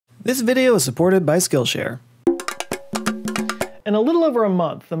This video is supported by Skillshare. In a little over a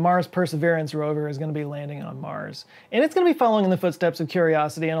month, the Mars Perseverance rover is going to be landing on Mars. And it's going to be following in the footsteps of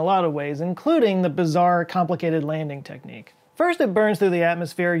Curiosity in a lot of ways, including the bizarre, complicated landing technique. First, it burns through the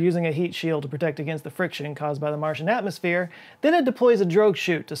atmosphere using a heat shield to protect against the friction caused by the Martian atmosphere. Then it deploys a drogue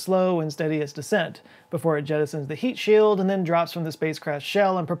chute to slow and steady its descent, before it jettisons the heat shield and then drops from the spacecraft's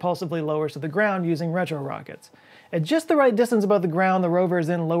shell and propulsively lowers to the ground using retro rockets. At just the right distance above the ground, the rover is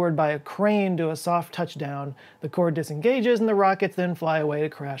then lowered by a crane to a soft touchdown. The cord disengages and the rockets then fly away to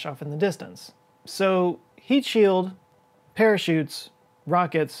crash off in the distance. So, heat shield, parachutes,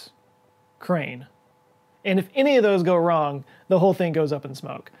 rockets, crane. And if any of those go wrong, the whole thing goes up in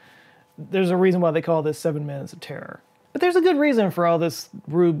smoke. There's a reason why they call this 7 minutes of terror. But there's a good reason for all this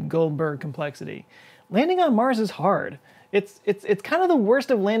Rube Goldberg complexity. Landing on Mars is hard. It's kind of the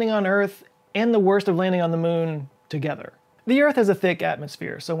worst of landing on Earth and the worst of landing on the Moon together. The Earth has a thick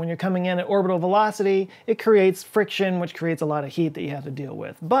atmosphere, so when you're coming in at orbital velocity, it creates friction, which creates a lot of heat that you have to deal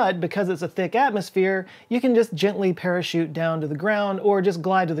with. But because it's a thick atmosphere, you can just gently parachute down to the ground or just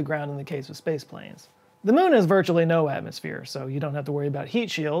glide to the ground in the case of space planes. The Moon has virtually no atmosphere, so you don't have to worry about heat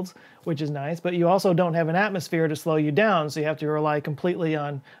shields, which is nice, but you also don't have an atmosphere to slow you down, so you have to rely completely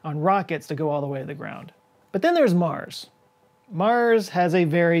on rockets to go all the way to the ground. But then there's Mars. Mars has a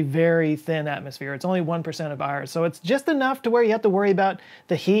very, very thin atmosphere. It's only 1% of ours, so it's just enough to where you have to worry about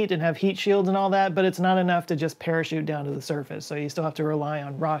the heat and have heat shields and all that, but it's not enough to just parachute down to the surface, so you still have to rely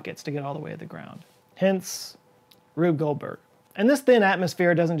on rockets to get all the way to the ground. Hence, Rube Goldberg. And this thin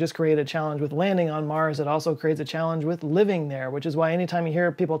atmosphere doesn't just create a challenge with landing on Mars, it also creates a challenge with living there, which is why anytime you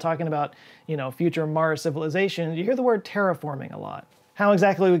hear people talking about, future Mars civilization, you hear the word terraforming a lot. How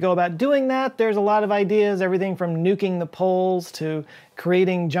exactly we go about doing that, there's a lot of ideas, everything from nuking the poles to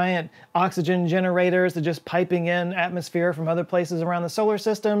creating giant oxygen generators to just piping in atmosphere from other places around the solar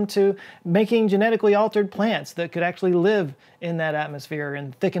system to making genetically altered plants that could actually live in that atmosphere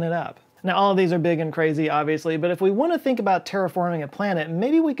and thicken it up. Now, all of these are big and crazy, obviously, but if we want to think about terraforming a planet,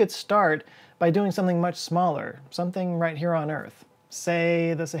 maybe we could start by doing something much smaller, something right here on Earth,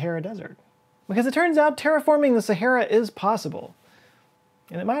 say the Sahara Desert. Because it turns out terraforming the Sahara is possible.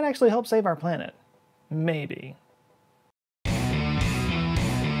 And it might actually help save our planet. Maybe.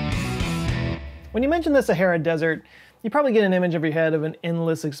 When you mention the Sahara Desert, you probably get an image of your head of an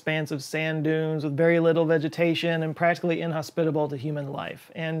endless expanse of sand dunes with very little vegetation and practically inhospitable to human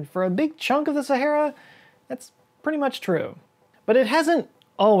life. And for a big chunk of the Sahara, that's pretty much true. But it hasn't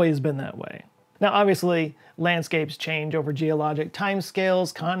always been that way. Now, obviously, landscapes change over geologic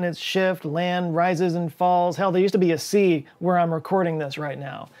timescales, continents shift, land rises and falls. Hell, there used to be a sea where I'm recording this right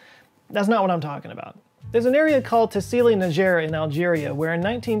now. That's not what I'm talking about. There's an area called Tassili Niger in Algeria where in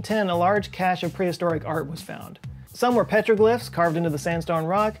 1910 a large cache of prehistoric art was found. Some were petroglyphs carved into the sandstone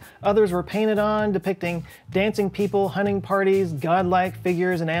rock, others were painted on, depicting dancing people, hunting parties, godlike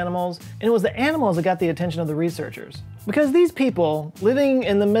figures and animals, and it was the animals that got the attention of the researchers. Because these people, living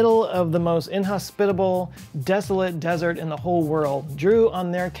in the middle of the most inhospitable, desolate desert in the whole world, drew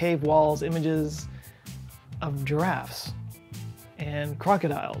on their cave walls images of giraffes, and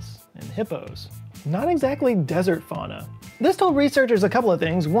crocodiles, and hippos. Not exactly desert fauna. This told researchers a couple of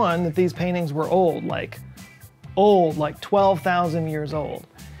things. One, that these paintings were old, like 12,000 years old.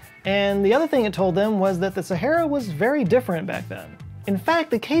 And the other thing it told them was that the Sahara was very different back then. In fact,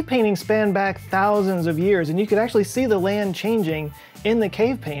 the cave paintings span back thousands of years, and you could actually see the land changing in the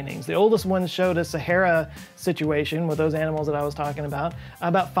cave paintings. The oldest ones showed a Sahara situation with those animals that I was talking about.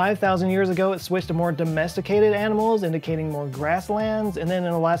 About 5,000 years ago, it switched to more domesticated animals, indicating more grasslands, and then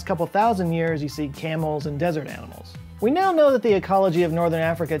in the last couple thousand years, you see camels and desert animals. We now know that the ecology of northern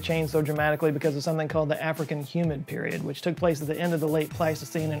Africa changed so dramatically because of something called the African Humid period, which took place at the end of the late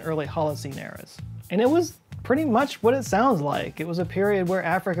Pleistocene and early Holocene eras. And it was pretty much what it sounds like. It was a period where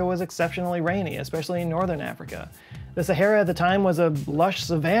Africa was exceptionally rainy, especially in northern Africa. The Sahara at the time was a lush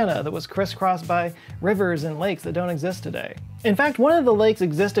savanna that was crisscrossed by rivers and lakes that don't exist today. In fact, one of the lakes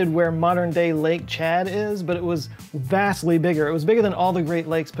existed where modern-day Lake Chad is, but it was vastly bigger. It was bigger than all the Great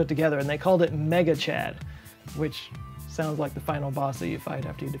Lakes put together, and they called it Mega Chad, which sounds like the final boss that you fight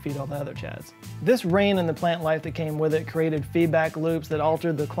after you defeat all the other Chads. This rain and the plant life that came with it created feedback loops that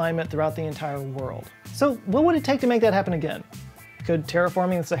altered the climate throughout the entire world. So what would it take to make that happen again? Could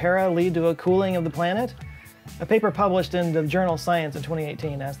terraforming the Sahara lead to a cooling of the planet? A paper published in the journal Science in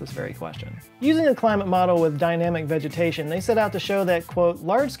 2018 asked this very question. Using a climate model with dynamic vegetation, they set out to show that, quote,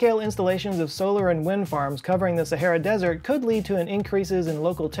 large-scale installations of solar and wind farms covering the Sahara Desert could lead to an increases in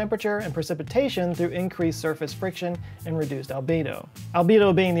local temperature and precipitation through increased surface friction and reduced albedo.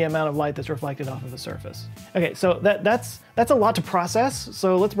 Albedo being the amount of light that's reflected off of the surface. Okay, so that's a lot to process,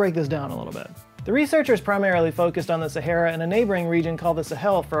 so let's break this down a little bit. The researchers primarily focused on the Sahara and a neighboring region called the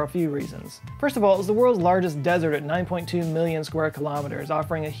Sahel for a few reasons. First of all, it's the world's largest desert at 9.2 million square kilometers,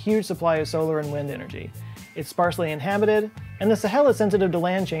 offering a huge supply of solar and wind energy. It's sparsely inhabited, and the Sahel is sensitive to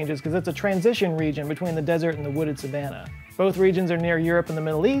land changes because it's a transition region between the desert and the wooded savanna. Both regions are near Europe and the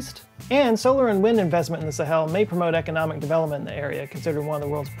Middle East, and solar and wind investment in the Sahel may promote economic development in the area, considered one of the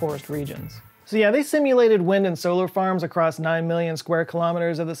world's poorest regions. So yeah, they simulated wind and solar farms across 9 million square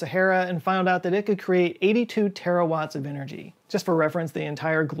kilometers of the Sahara and found out that it could create 82 terawatts of energy. Just for reference, the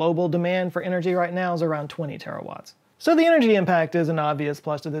entire global demand for energy right now is around 20 terawatts. So the energy impact is an obvious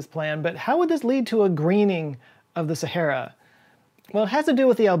plus to this plan, but how would this lead to a greening of the Sahara? Well, it has to do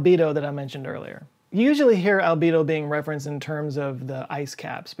with the albedo that I mentioned earlier. You usually hear albedo being referenced in terms of the ice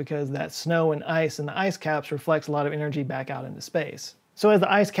caps because that snow and ice in the ice caps reflects a lot of energy back out into space. So as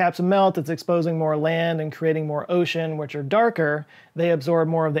the ice caps melt, it's exposing more land and creating more ocean, which are darker. They absorb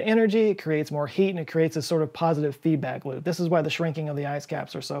more of the energy, it creates more heat, and it creates a sort of positive feedback loop. This is why the shrinking of the ice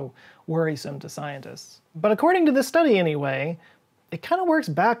caps are so worrisome to scientists. But according to this study anyway, it kind of works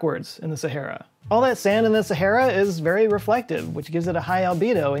backwards in the Sahara. All that sand in the Sahara is very reflective, which gives it a high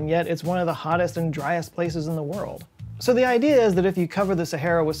albedo, and yet it's one of the hottest and driest places in the world. So the idea is that if you cover the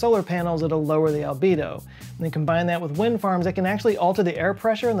Sahara with solar panels, it'll lower the albedo. And then combine that with wind farms, it can actually alter the air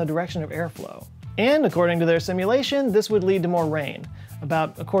pressure and the direction of airflow. And according to their simulation, this would lead to more rain,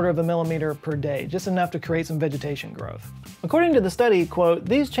 about 1/4 millimeter per day, just enough to create some vegetation growth. According to the study, quote,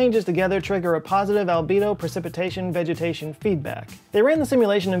 these changes together trigger a positive albedo precipitation vegetation feedback. They ran the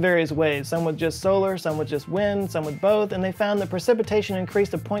simulation in various ways, some with just solar, some with just wind, some with both, and they found that precipitation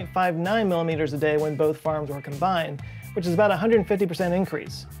increased to 0.59 millimeters a day when both farms were combined, which is about a 150%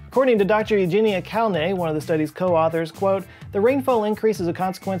 increase. According to Dr. Eugenia Kalnay, one of the study's co-authors, quote, the rainfall increase is a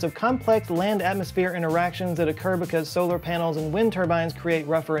consequence of complex land-atmosphere interactions that occur because solar panels and wind turbines create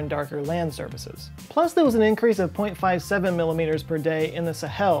rougher and darker land surfaces. Plus, there was an increase of 0.57 millimeters per day in the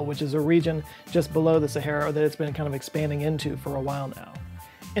Sahel, which is a region just below the Sahara that it's been kind of expanding into for a while now.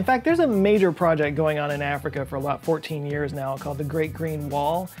 In fact, there's a major project going on in Africa for about 14 years now called the Great Green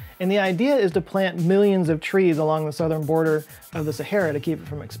Wall, and the idea is to plant millions of trees along the southern border of the Sahara to keep it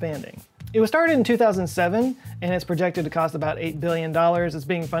from expanding. It was started in 2007, and it's projected to cost about $8 billion. It's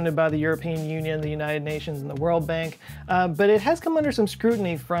being funded by the European Union, the United Nations, and the World Bank, but it has come under some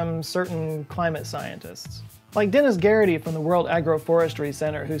scrutiny from certain climate scientists. Like Dennis Garrity from the World Agroforestry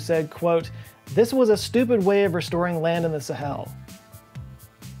Center, who said, quote, this was a stupid way of restoring land in the Sahel.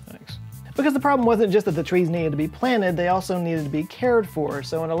 Because the problem wasn't just that the trees needed to be planted, they also needed to be cared for.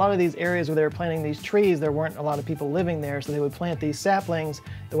 So in a lot of these areas where they were planting these trees, there weren't a lot of people living there, so they would plant these saplings.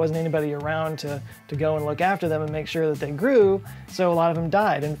 There wasn't anybody around to go and look after them and make sure that they grew, so a lot of them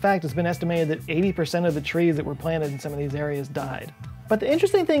died. In fact, it's been estimated that 80% of the trees that were planted in some of these areas died. But the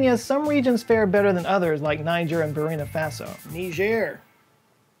interesting thing is some regions fare better than others, like Niger and Burkina Faso. Niger.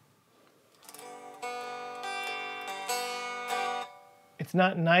 It's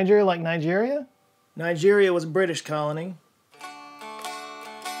not Niger like Nigeria? Nigeria was a British colony.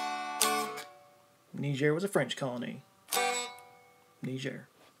 Niger was a French colony. Niger.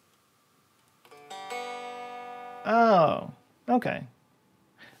 Oh, okay.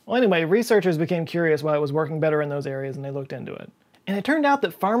 Well, anyway, researchers became curious why it was working better in those areas and they looked into it. And it turned out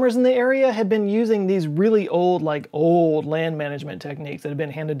that farmers in the area had been using these really old land management techniques that had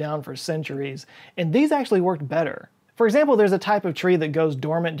been handed down for centuries, and these actually worked better. For example, there's a type of tree that goes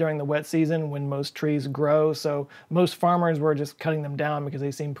dormant during the wet season when most trees grow, so most farmers were just cutting them down because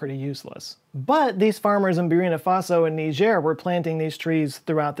they seemed pretty useless. But these farmers in Burkina Faso and Niger were planting these trees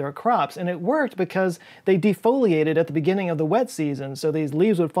throughout their crops, and it worked because they defoliated at the beginning of the wet season, so these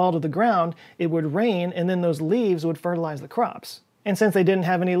leaves would fall to the ground, it would rain, and then those leaves would fertilize the crops. And since they didn't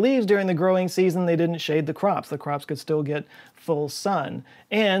have any leaves during the growing season, they didn't shade the crops. The crops could still get full sun.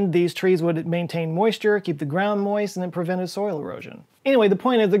 And these trees would maintain moisture, keep the ground moist, and it prevented soil erosion. Anyway, the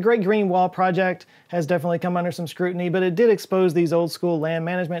point is the Great Green Wall project has definitely come under some scrutiny, but it did expose these old school land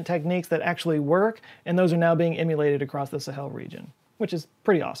management techniques that actually work, and those are now being emulated across the Sahel region, which is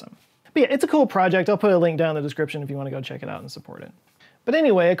pretty awesome. But yeah, it's a cool project. I'll put a link down in the description if you want to go check it out and support it. But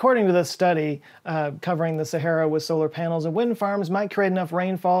anyway, according to this study, covering the Sahara with solar panels and wind farms might create enough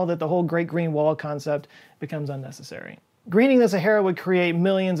rainfall that the whole Great Green Wall concept becomes unnecessary. Greening the Sahara would create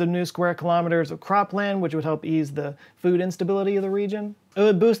millions of new square kilometers of cropland, which would help ease the food instability of the region. It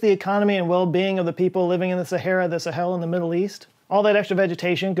would boost the economy and well-being of the people living in the Sahara, the Sahel, and the Middle East. All that extra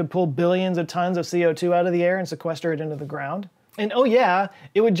vegetation could pull billions of tons of CO2 out of the air and sequester it into the ground. And oh yeah,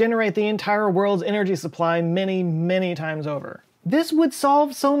 it would generate the entire world's energy supply many, many times over. This would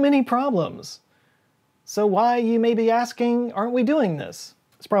solve so many problems. So why, you may be asking, aren't we doing this?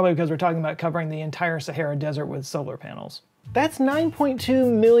 It's probably because we're talking about covering the entire Sahara Desert with solar panels. That's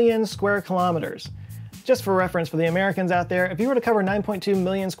 9.2 million square kilometers. Just for reference for the Americans out there, if you were to cover 9.2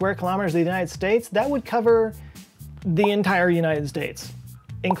 million square kilometers of the United States, that would cover the entire United States,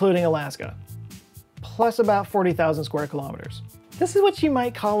 including Alaska, plus about 40,000 square kilometers. This is what you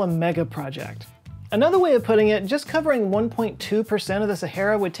might call a mega project. Another way of putting it, just covering 1.2% of the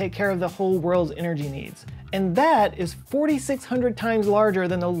Sahara would take care of the whole world's energy needs. And that is 4,600 times larger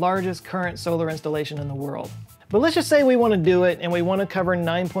than the largest current solar installation in the world. But let's just say we want to do it and we want to cover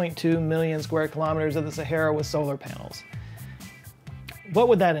 9.2 million square kilometers of the Sahara with solar panels. What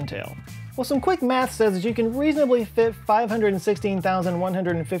would that entail? Well, some quick math says that you can reasonably fit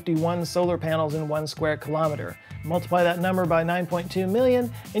 516,151 solar panels in 1 square kilometer. Multiply that number by 9.2 million,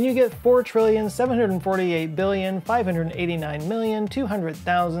 and you get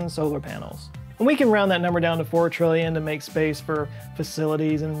 4,748,589,200,000 solar panels. And we can round that number down to 4 trillion to make space for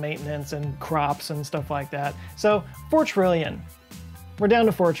facilities and maintenance and crops and stuff like that. So 4 trillion. We're down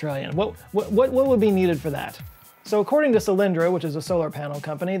to 4 trillion. What would be needed for that? So according to Solyndra, which is a solar panel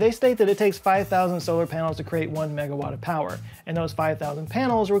company, they state that it takes 5,000 solar panels to create 1 megawatt of power, and those 5,000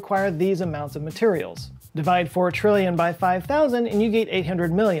 panels require these amounts of materials. Divide 4 trillion by 5,000 and you get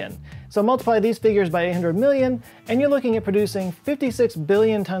 800 million. So multiply these figures by 800 million, and you're looking at producing 56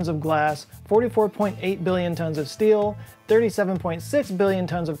 billion tons of glass, 44.8 billion tons of steel, 37.6 billion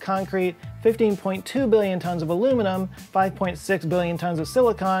tons of concrete, 15.2 billion tons of aluminum, 5.6 billion tons of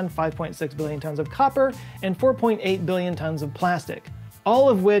silicon, 5.6 billion tons of copper, and 4.8 billion tons of plastic, all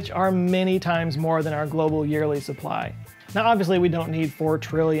of which are many times more than our global yearly supply. Now obviously we don't need 4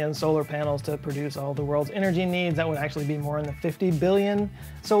 trillion solar panels to produce all the world's energy needs. That would actually be more in the 50 billion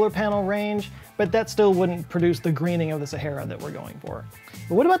solar panel range, but that still wouldn't produce the greening of the Sahara that we're going for.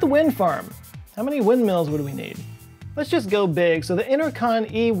 But what about the wind farm? How many windmills would we need? Let's just go big. So the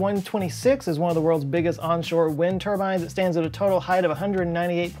Intercon E126 is one of the world's biggest onshore wind turbines. It stands at a total height of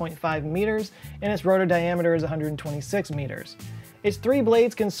 198.5 meters, and its rotor diameter is 126 meters. Its 3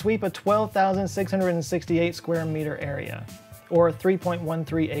 blades can sweep a 12,668 square meter area, or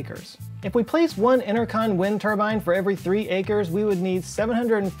 3.13 acres. If we place 1 Intercon wind turbine for every 3 acres, we would need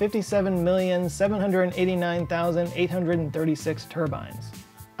 757,789,836 turbines.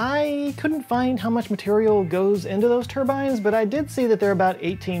 I couldn't find how much material goes into those turbines, but I did see that they're about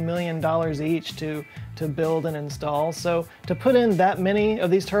 $18 million each to build and install. So to put in that many of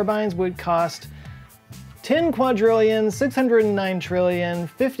these turbines would cost 10 quadrillion, 609 trillion,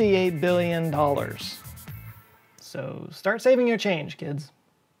 $58 billion. So start saving your change, kids.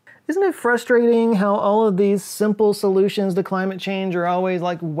 Isn't it frustrating how all of these simple solutions to climate change are always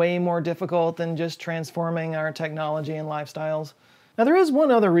like way more difficult than just transforming our technology and lifestyles? Now there is one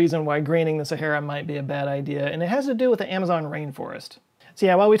other reason why greening the Sahara might be a bad idea, and it has to do with the Amazon rainforest. So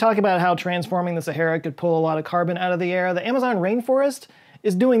yeah, while we talk about how transforming the Sahara could pull a lot of carbon out of the air, the Amazon rainforest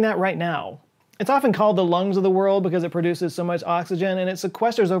is doing that right now. It's often called the lungs of the world because it produces so much oxygen, and it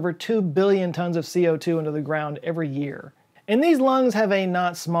sequesters over 2 billion tons of CO2 into the ground every year. And these lungs have a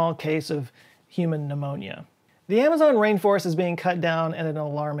not small case of human pneumonia. The Amazon rainforest is being cut down at an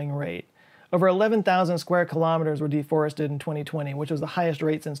alarming rate. Over 11,000 square kilometers were deforested in 2020, which was the highest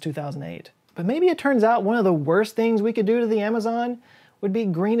rate since 2008. But maybe it turns out one of the worst things we could do to the Amazon would be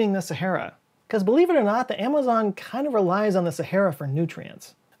greening the Sahara. Because believe it or not, the Amazon kind of relies on the Sahara for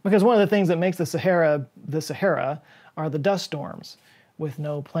nutrients. Because one of the things that makes the Sahara are the dust storms. With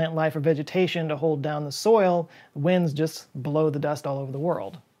no plant life or vegetation to hold down the soil, winds just blow the dust all over the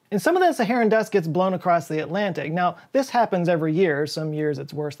world. And some of that Saharan dust gets blown across the Atlantic. Now, this happens every year. Some years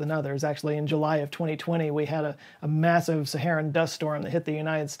it's worse than others. Actually, in July of 2020, we had a massive Saharan dust storm that hit the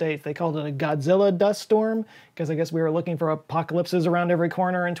United States. They called it a Godzilla dust storm, because I guess we were looking for apocalypses around every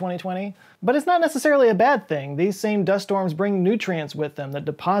corner in 2020. But it's not necessarily a bad thing. These same dust storms bring nutrients with them that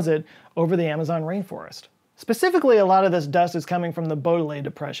deposit over the Amazon rainforest. Specifically, a lot of this dust is coming from the Beaudelet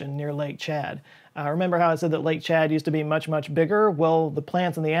Depression near Lake Chad. Remember how I said that Lake Chad used to be much, much bigger? Well, the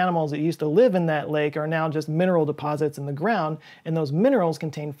plants and the animals that used to live in that lake are now just mineral deposits in the ground, and those minerals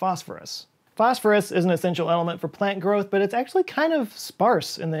contain phosphorus. Phosphorus is an essential element for plant growth, but it's actually kind of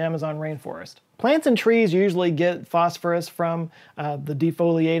sparse in the Amazon rainforest. Plants and trees usually get phosphorus from the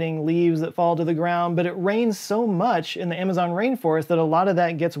defoliating leaves that fall to the ground, but it rains so much in the Amazon rainforest that a lot of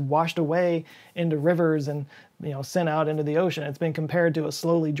that gets washed away into rivers and sent out into the ocean. It's been compared to a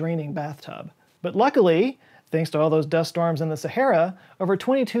slowly draining bathtub. But luckily, thanks to all those dust storms in the Sahara, over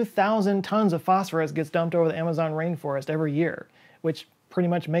 22,000 tons of phosphorus gets dumped over the Amazon rainforest every year, which pretty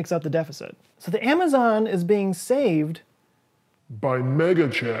much makes up the deficit. So the Amazon is being saved by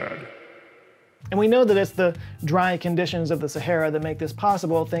Megaprojects. And we know that it's the dry conditions of the Sahara that make this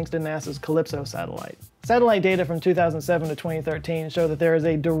possible thanks to NASA's Calypso satellite. Satellite data from 2007 to 2013 show that there is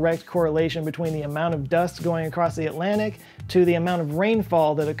a direct correlation between the amount of dust going across the Atlantic to the amount of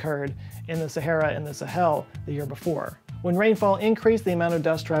rainfall that occurred in the Sahara and the Sahel the year before. When rainfall increased, the amount of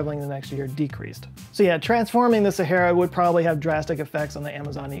dust traveling the next year decreased. So yeah, transforming the Sahara would probably have drastic effects on the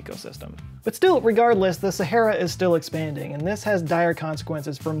Amazon ecosystem. But still, regardless, the Sahara is still expanding, and this has dire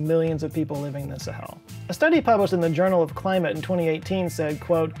consequences for millions of people living in the Sahel. A study published in the Journal of Climate in 2018 said,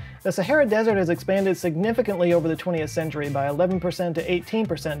 quote, "The Sahara Desert has expanded significantly over the 20th century by 11% to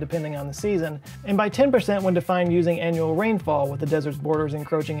 18% depending on the season, and by 10% when defined using annual rainfall, with the desert's borders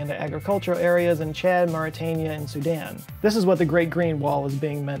encroaching into agricultural areas in Chad, Mauritania, and Sudan." This is what the Great Green Wall is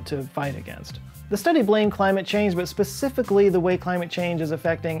being meant to fight against. The study blamed climate change, but specifically the way climate change is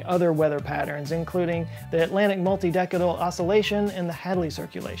affecting other weather patterns, including the Atlantic multi-decadal oscillation and the Hadley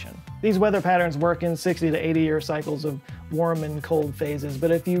circulation. These weather patterns work in 60 to 80-year cycles of warm and cold phases,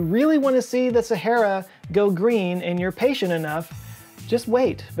 but if you really want to see the Sahara go green and you're patient enough, just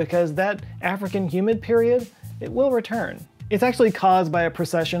wait, because that African humid period, it will return. It's actually caused by a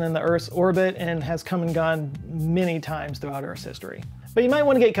precession in the Earth's orbit and has come and gone many times throughout Earth's history. But you might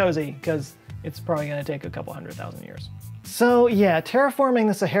want to get cozy, because it's probably going to take a couple 100,000 years. So yeah, terraforming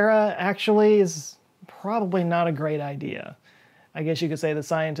the Sahara actually is probably not a great idea. I guess you could say the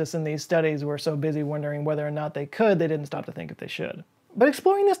scientists in these studies were so busy wondering whether or not they could, they didn't stop to think if they should. But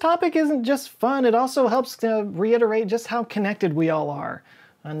exploring this topic isn't just fun, it also helps to reiterate just how connected we all are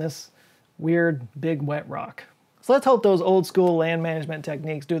on this weird big wet rock. So let's hope those old school land management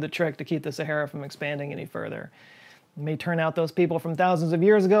techniques do the trick to keep the Sahara from expanding any further. It may turn out those people from thousands of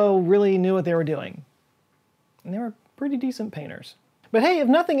years ago really knew what they were doing. And they were pretty decent painters. But hey, if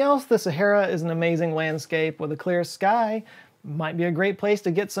nothing else, the Sahara is an amazing landscape with a clear sky. Might be a great place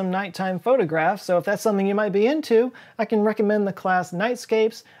to get some nighttime photographs, so if that's something you might be into, I can recommend the class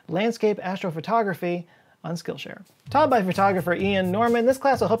Nightscapes, Landscape Astrophotography on Skillshare. Taught by photographer Ian Norman, this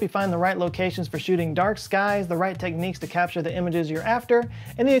class will help you find the right locations for shooting dark skies, the right techniques to capture the images you're after,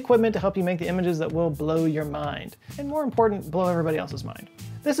 and the equipment to help you make the images that will blow your mind. And more important, blow everybody else's mind.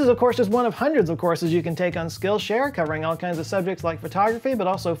 This is of course just one of hundreds of courses you can take on Skillshare, covering all kinds of subjects like photography, but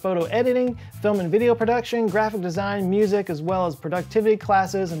also photo editing, film and video production, graphic design, music, as well as productivity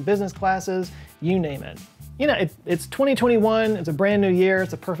classes and business classes, you name it. You know, it's 2021, it's a brand new year,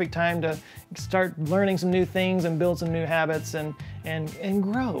 it's a perfect time to start learning some new things and build some new habits and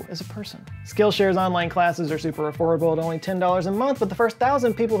grow as a person. Skillshare's online classes are super affordable at only $10 a month, but the first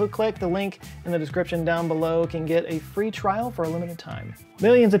 1,000 people who click the link in the description down below can get a free trial for a limited time.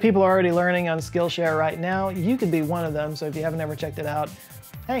 Millions of people are already learning on Skillshare right now. You could be one of them, so if you haven't ever checked it out,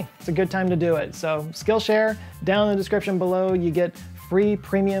 hey, it's a good time to do it. So Skillshare, down in the description below, you get free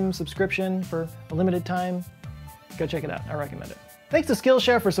premium subscription for a limited time. Go check it out, I recommend it. Thanks to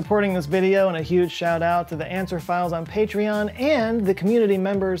Skillshare for supporting this video, and a huge shout out to the answer files on Patreon and the community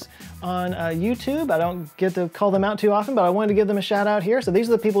members on YouTube. I don't get to call them out too often, but I wanted to give them a shout out here. So these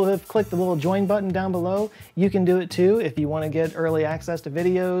are the people who have clicked the little join button down below. You can do it too if you want to get early access to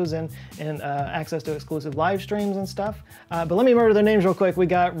videos and access to exclusive live streams and stuff. But let me murder their names real quick. We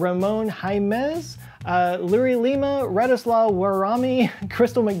got Ramon Jaimez, Luri Lima, Radislaw Warami,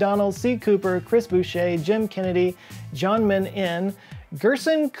 Crystal McDonald, C. Cooper, Chris Boucher, Jim Kennedy, John Min N,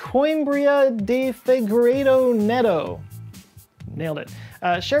 Gerson Coimbria de Figueiredo Neto. Nailed it.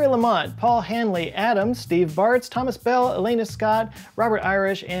 Sherry Lamont, Paul Hanley, Adam, Steve Bartz, Thomas Bell, Elena Scott, Robert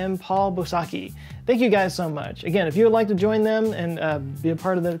Irish, and Paul Bosaki. Thank you guys so much. Again, if you would like to join them and be a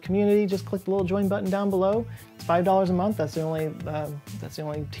part of the community, just click the little join button down below. It's $5 a month. That's the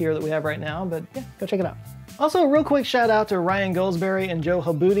only tier that we have right now, but yeah, go check it out. Also, a real quick shout out to Ryan Goldsberry and Joe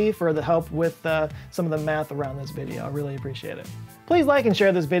Habuti for the help with some of the math around this video. I really appreciate it. Please like and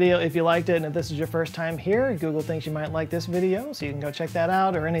share this video if you liked it, and if this is your first time here, Google thinks you might like this video, so you can go check that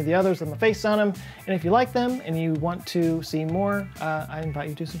out, or any of the others with my face on them. And if you like them and you want to see more, I invite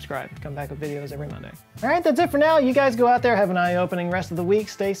you to subscribe. Come back with videos every Monday. All right, that's it for now. You guys go out there, have an eye-opening rest of the week,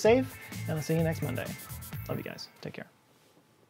 stay safe, and I'll see you next Monday. Love you guys. Take care.